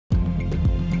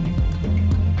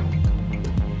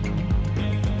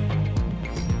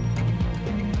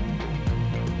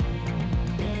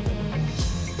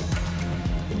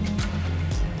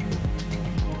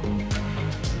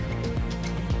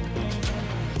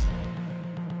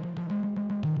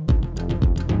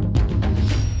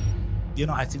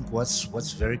I think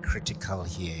what's very critical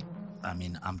here, I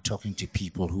mean, I'm talking to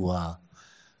people who are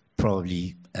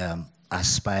probably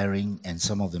aspiring, and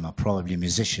some of them are probably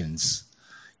musicians.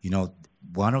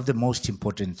 One of the most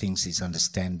important things is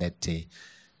understand that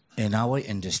in our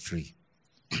industry,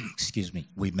 excuse me,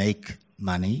 we make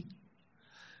money,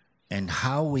 and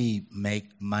how we make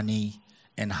money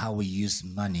and how we use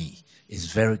money is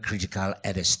very critical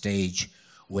at a stage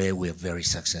where we're very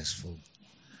successful.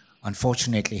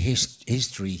 Unfortunately,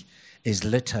 history is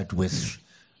littered with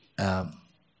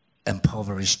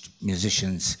impoverished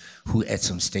musicians who at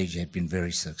some stage had been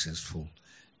very successful,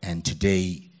 and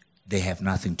today they have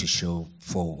nothing to show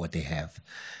for what they have.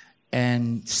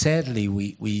 And sadly,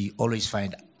 we always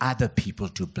find other people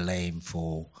to blame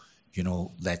for,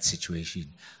 that situation.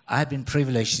 I've been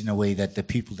privileged in a way that the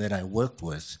people that I worked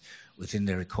with within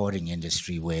the recording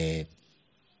industry were,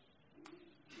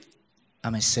 I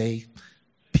must say,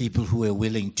 people who were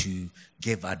willing to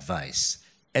give advice.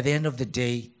 At the end of the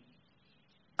day,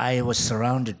 I was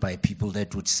surrounded by people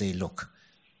that would say, look,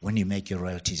 when you make your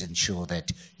royalties, ensure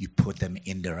that you put them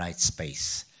in the right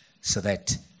space, so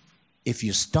that if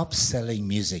you stop selling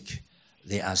music,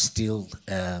 there are still,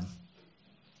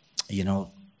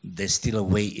 there's still a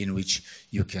way in which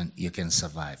you can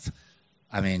survive.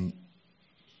 I mean,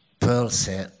 Pearl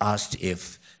asked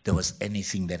if there was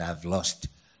anything that I've lost.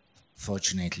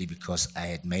 Fortunately, because I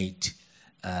had made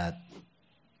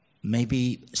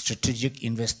maybe strategic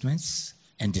investments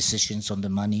and decisions on the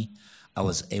money, I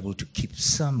was able to keep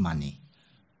some money.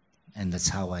 And that's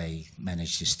how I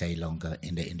managed to stay longer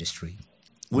in the industry.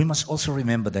 We must also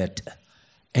remember that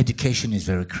education is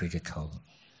very critical.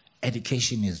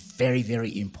 Education is very,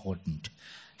 very important.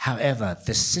 However,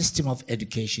 the system of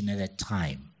education at that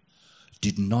time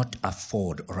did not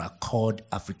afford or accord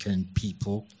African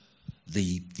people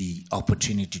the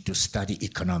opportunity to study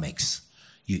economics.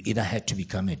 You either had to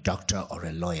become a doctor or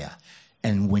a lawyer.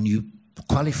 And when you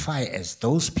qualify as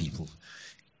those people,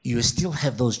 you still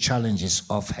have those challenges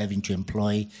of having to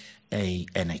employ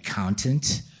an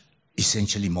accountant,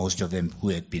 essentially most of them who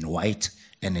had been white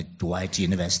and at white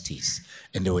universities,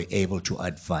 and they were able to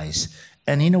advise.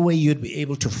 And in a way, you'd be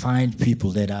able to find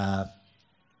people that are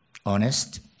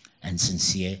honest and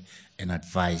sincere and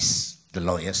advise the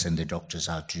lawyers and the doctors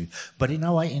how to. But in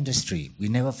our industry, we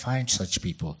never find such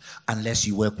people unless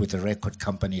you work with a record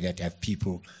company that have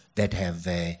people that have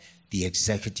the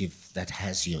executive that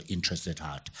has your interest at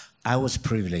heart. I was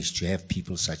privileged to have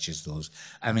people such as those.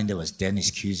 I mean, there was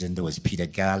Dennis Cusan, there was Peter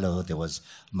Gallo,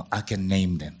 I can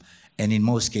name them. And in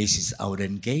most cases, I would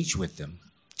engage with them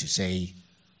to say,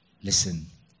 listen,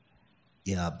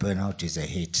 burnout is a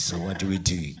hit, so what do we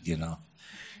do,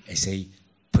 I say,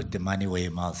 put the money where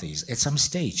your mouth is. At some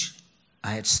stage,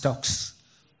 I had stocks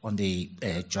on the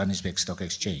Johannesburg Stock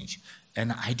Exchange,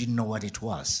 and I didn't know what it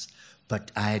was.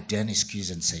 But I had Dennis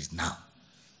Cusan says, now,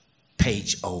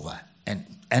 page over.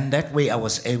 And that way I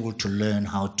was able to learn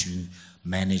how to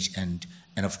manage. And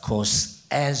of course,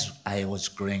 as I was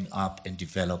growing up and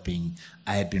developing,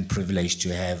 I had been privileged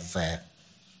to have a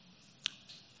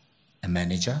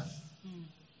manager.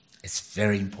 It's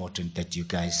very important that you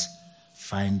guys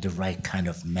find the right kind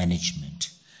of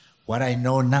management. What I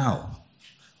know now,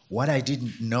 what I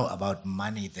didn't know about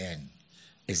money then,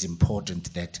 is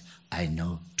important that I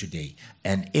know today.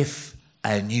 And if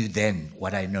I knew then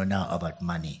what I know now about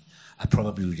money, I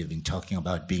probably would have been talking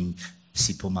about being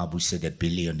Sipho Mabuse, the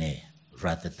billionaire,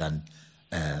 rather than,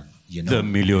 the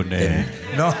millionaire.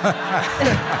 No.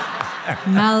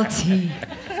 Multi.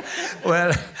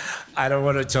 Well, I don't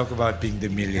want to talk about being the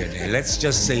millionaire. Let's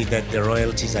just say that the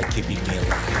royalties are keeping me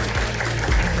alive.